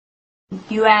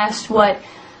You asked what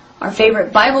our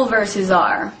favorite Bible verses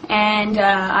are, and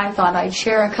I thought I'd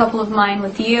share a couple of mine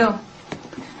with you.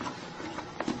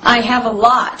 I have a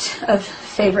lot of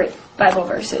favorite Bible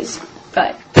verses,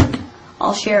 but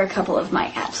I'll share a couple of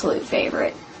my absolute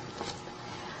favorite.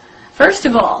 First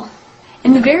of all,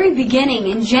 in the very beginning,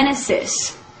 in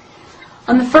Genesis,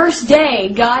 on the first day,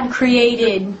 God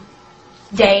created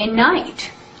day and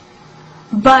night,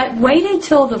 but waited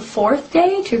till the fourth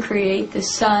day to create the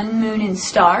sun, moon, and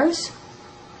stars.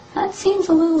 That seems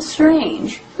a little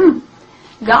strange.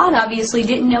 God obviously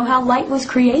didn't know how light was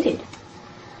created.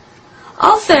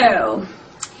 Also,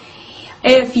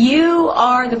 if you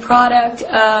are the product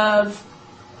of,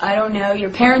 I don't know, your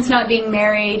parents not being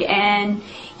married and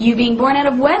you being born out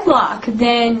of wedlock,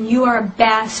 then you are a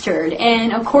bastard.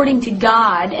 And according to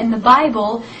God and the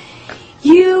Bible,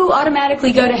 you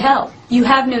automatically go to hell. You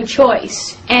have no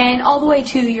choice. And all the way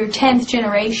to your 10th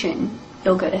generation,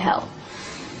 you'll go to hell.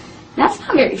 That's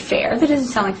not very fair. That doesn't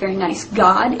sound like very nice,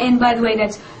 God. And by the way,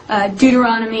 that's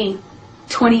Deuteronomy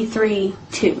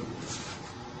 23:2.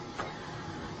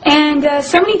 And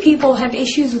so many people have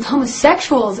issues with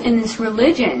homosexuals in this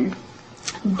religion.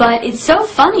 But it's so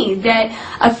funny that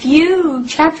a few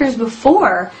chapters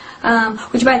before,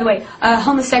 which by the way,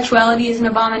 homosexuality is an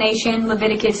abomination,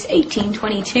 Leviticus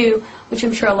 18:22, which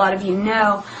I'm sure a lot of you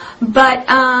know. But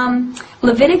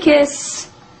Leviticus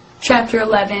chapter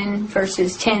 11,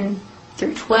 verses 10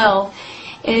 through 12,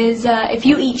 is if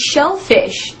you eat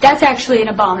shellfish, that's actually an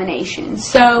abomination.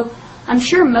 So I'm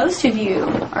sure most of you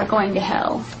are going to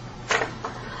hell.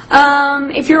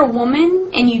 If you're a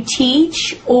woman and you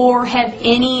teach or have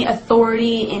any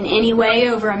authority in any way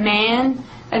over a man,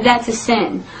 that's a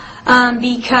sin.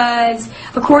 Because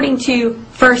according to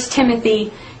 1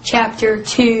 Timothy chapter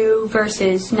 2,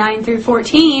 verses 9 through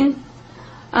 14,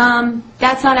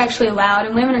 that's not actually allowed,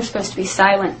 and women are supposed to be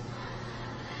silent.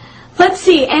 Let's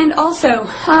see, and also,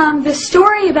 the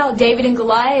story about David and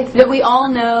Goliath that we all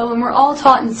know and we're all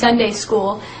taught in Sunday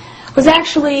school was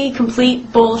actually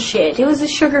complete bullshit. It was a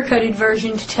sugar-coated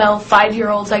version to tell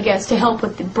 5-year-olds, I guess, to help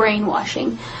with the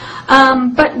brainwashing.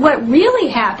 But what really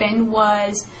happened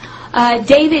was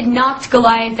David knocked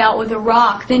Goliath out with a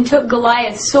rock, then took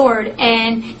Goliath's sword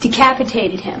and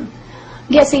decapitated him.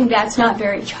 I'm guessing that's not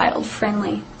very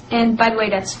child-friendly. And by the way,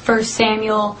 that's 1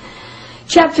 Samuel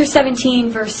chapter 17,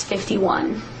 verse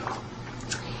 51.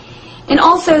 And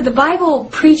also, the Bible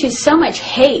preaches so much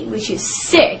hate, which is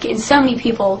sick, and so many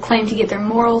people claim to get their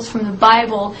morals from the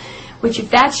Bible, which if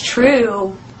that's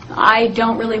true, I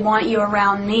don't really want you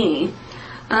around me,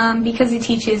 because it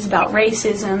teaches about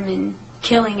racism and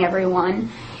killing everyone.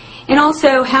 And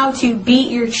also how to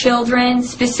beat your children.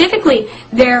 Specifically,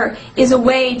 there is a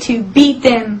way to beat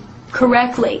them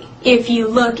correctly. If you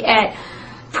look at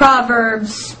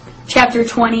Proverbs chapter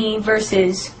 20,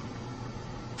 verses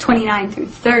 29 through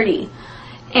 30.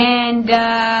 And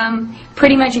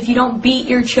pretty much if you don't beat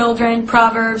your children,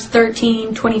 Proverbs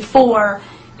 13:24,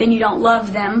 then you don't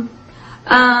love them.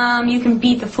 You can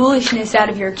beat the foolishness out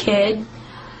of your kid.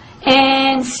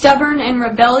 And stubborn and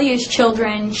rebellious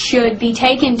children should be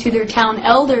taken to their town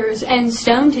elders and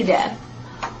stoned to death.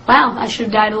 Wow, I should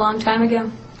have died a long time ago.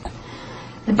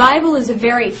 The Bible is a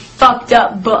very fucked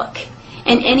up book.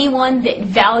 And anyone that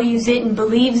values it and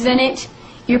believes in it,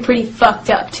 you're pretty fucked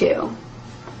up too.